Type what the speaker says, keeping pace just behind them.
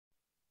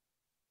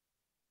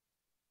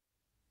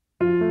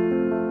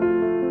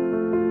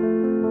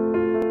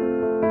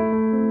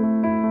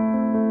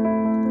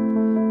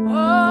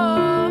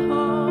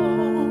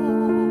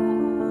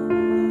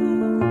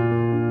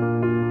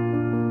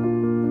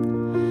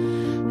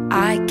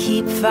I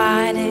keep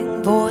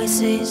fighting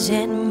voices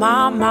in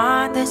my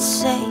mind that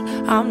say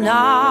I'm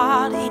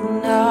not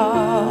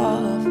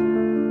enough.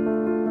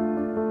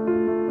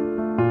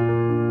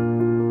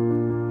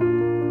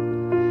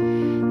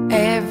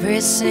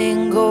 Every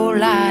single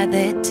lie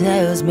that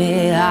tells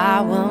me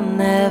I will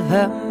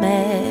never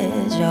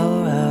measure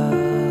up.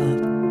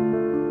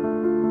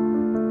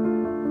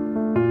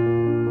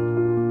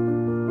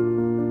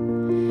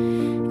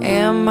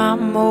 Am I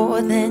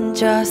more than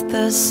just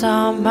the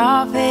sum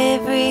of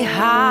every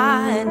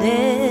high and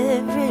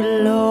every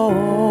low?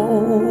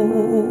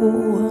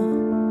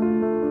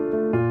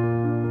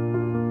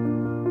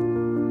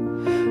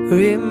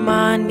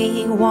 Remind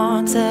me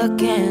once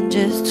again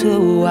just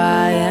who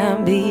I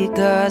am,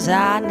 because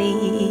I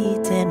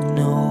need to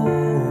know.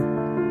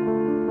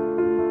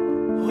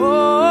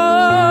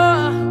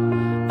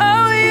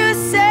 Oh, you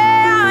say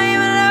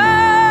I'm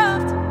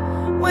loved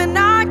when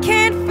I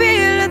can't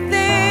feel a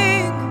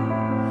thing.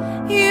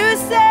 You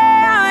say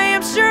I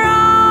am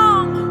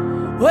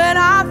strong when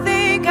I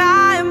think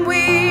I am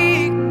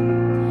weak.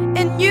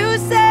 And you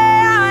say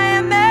I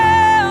am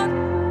held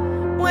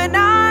when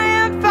I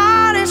am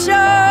falling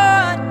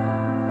short,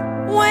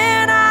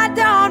 when I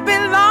don't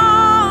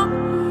belong.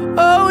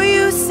 Oh,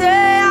 you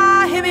say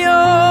I am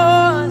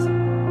yours,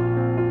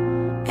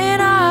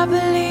 and I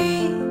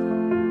believe,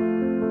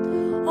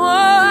 oh,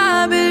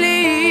 I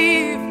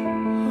believe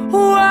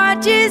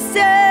what you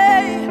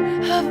say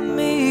of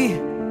me.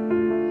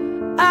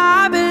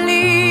 I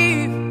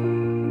believe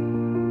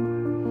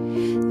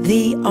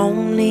the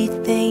only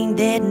thing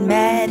that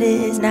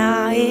matters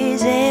now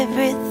is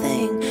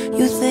everything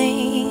you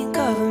think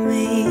of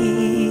me.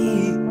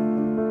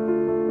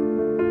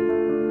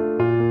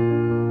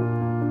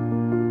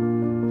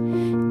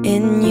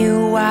 In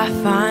you I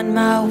find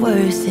my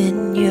worth,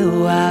 in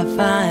you I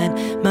find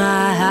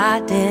my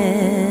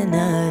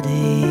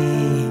identity.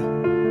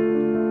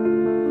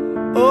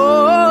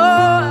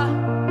 Oh,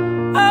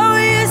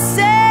 you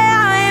say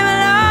I'm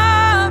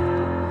loved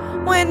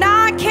when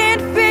I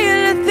can't feel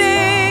a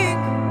thing.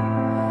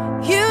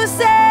 You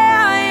say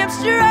I am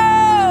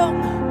strong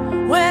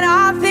when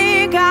I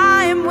think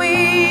I am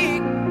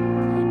weak.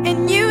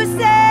 And you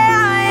say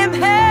I am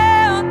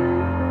held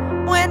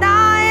when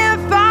I am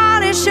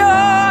falling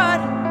short,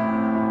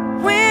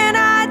 when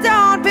I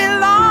don't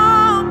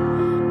belong.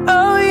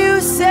 Oh, you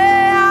say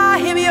I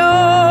am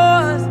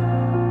yours,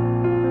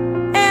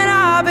 and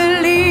I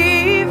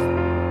believe,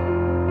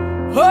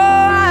 oh,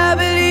 I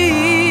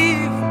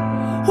believe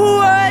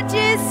what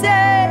you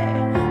say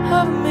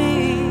of me.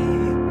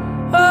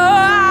 Oh,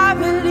 I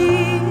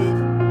believe.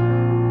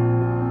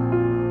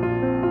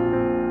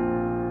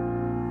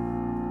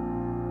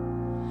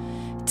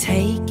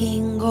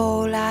 Taking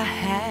all I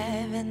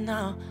have and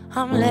now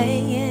I'm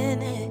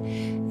laying it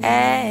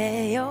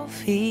at your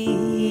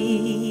feet.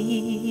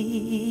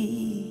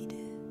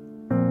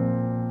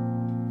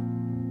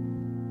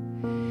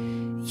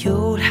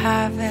 You'll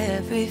have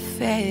every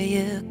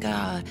failure,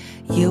 God.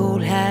 You'll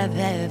have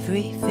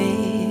every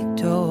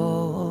victory.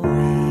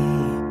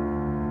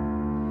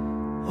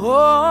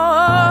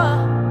 Oh,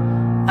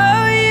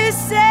 you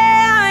say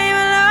I'm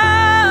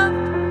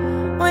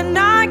loved when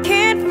I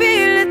can't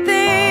feel a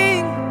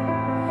thing.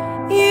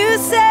 You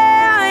say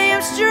I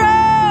am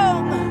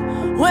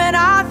strong when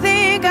I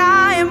think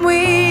I am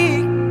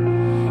weak.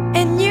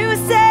 And you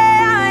say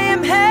I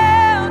am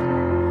held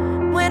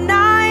when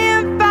I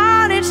am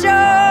falling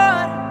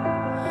short,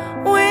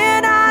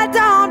 when I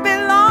don't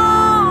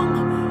belong.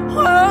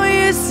 Oh,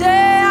 you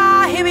say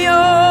I am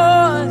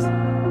yours,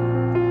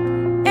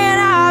 and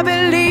I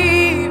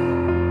believe,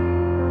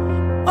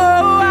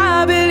 oh,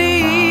 I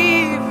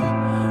believe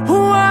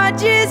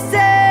what you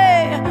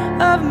say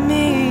of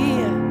me.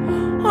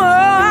 Oh,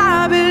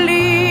 I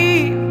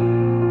believe,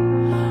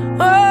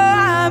 oh,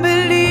 I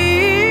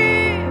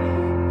believe,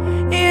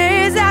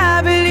 yes,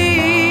 I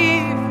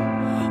believe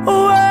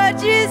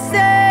what you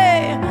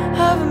say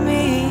of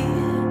me.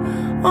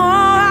 Oh,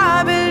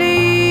 I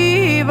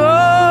believe, oh,